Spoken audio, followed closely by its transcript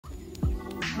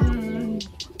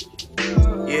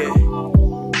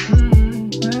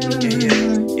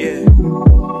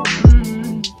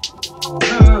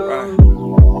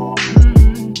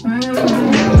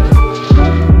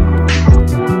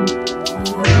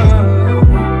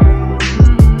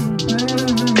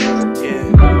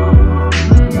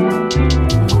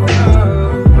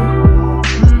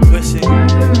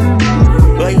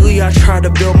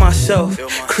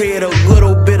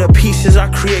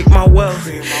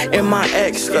And my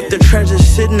ex left the treasure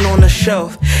sitting on the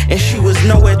shelf, and she was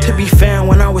nowhere to be found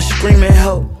when I was screaming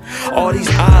help. All these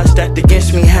odds stacked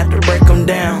against me, had to break them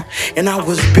down. And I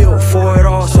was built for it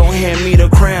all, so hand me the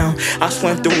crown. I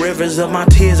swam through rivers of my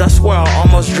tears, I swear I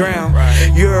almost drowned.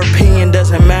 Your opinion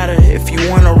doesn't matter if you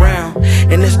weren't around.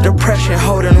 And this depression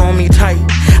holding on me tight,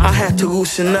 I had to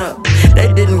loosen up.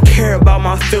 They didn't care about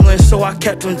my feelings, so I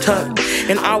kept them tucked.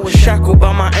 And I was shackled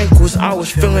by my ankles, I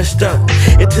was feeling stuck.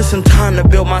 It took some time to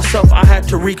build myself, I had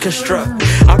to reconstruct.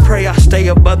 I pray I stay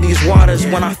above these waters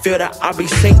when I feel that I'll be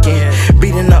sinking.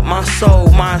 Beating up my soul,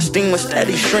 my esteem was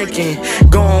steady shrinking.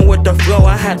 Going with the flow,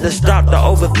 I had to stop the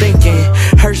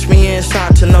overthinking. Hurts me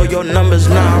inside to know your number's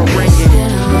not ringing. It's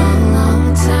been a long,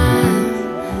 long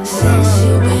time since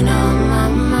you've been on my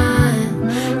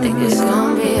mind. Think it's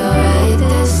gonna be alright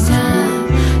this time.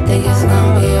 Think it's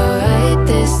gonna be alright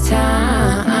this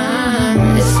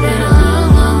time. It's been a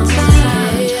long, long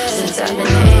time since I've been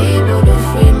able to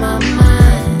free my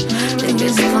mind. Think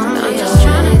it's gonna be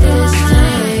alright this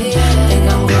time. Think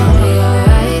I'm gonna be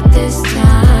alright this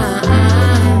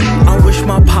time. I wish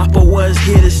my papa was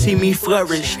here to see me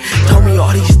flourish. Told me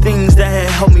all these things that had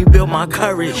helped me build my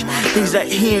courage. Things that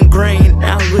he ingrained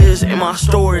now lives in my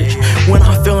storage. When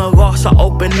I'm feeling lost, I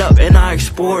open up and I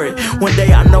explore it. One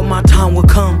day I know my time will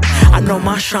come, I know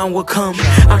my shine will come.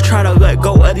 I try to let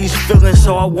go of these feelings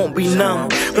so I won't be numb.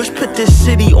 Let's put this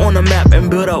city on the map and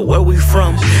build up where we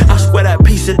from. I swear that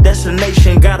piece of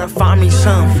destination gotta find me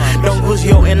some. Don't lose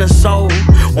your inner soul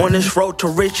on this road to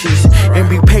riches, and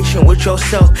be patient with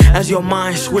yourself as your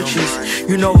mind switches.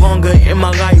 You no longer in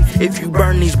my life if you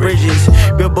burn these bridges.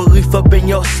 Build belief up in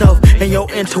yourself and your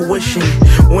intuition.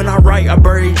 When I write, I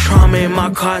bury trauma in my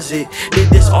closet. Did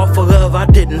this all for love, I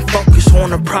didn't focus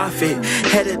on the profit.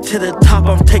 Headed to the top,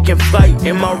 I'm taking flight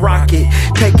in my rocket.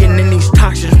 Taking in these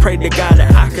toxins, pray to God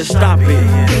that I can stop it.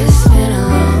 It's been a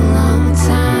long, long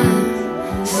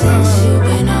time since you've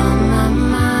been on my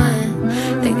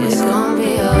mind. Think it's gonna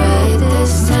be alright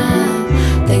this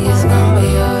time. Think it's gonna be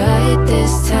alright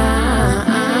this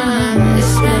time.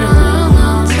 It's been a long,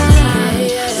 long time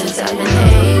since I've been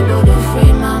able to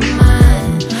free my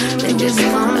mind. Think it's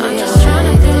gonna be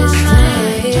alright this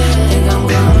time. Think I'm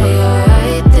gonna be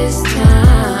alright this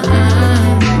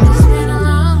time. It's been a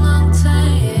long, long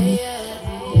time.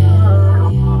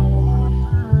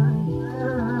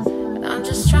 I'm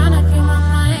just trying to free my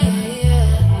mind.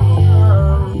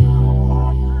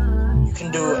 You can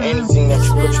do anything that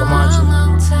you put your mind to.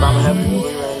 And I'm a heavy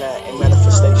believer in that, in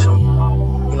manifestation.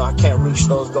 You know, I can't reach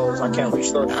those goals, I can't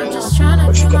reach those dreams,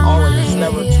 but you can always, it's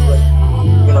never too late.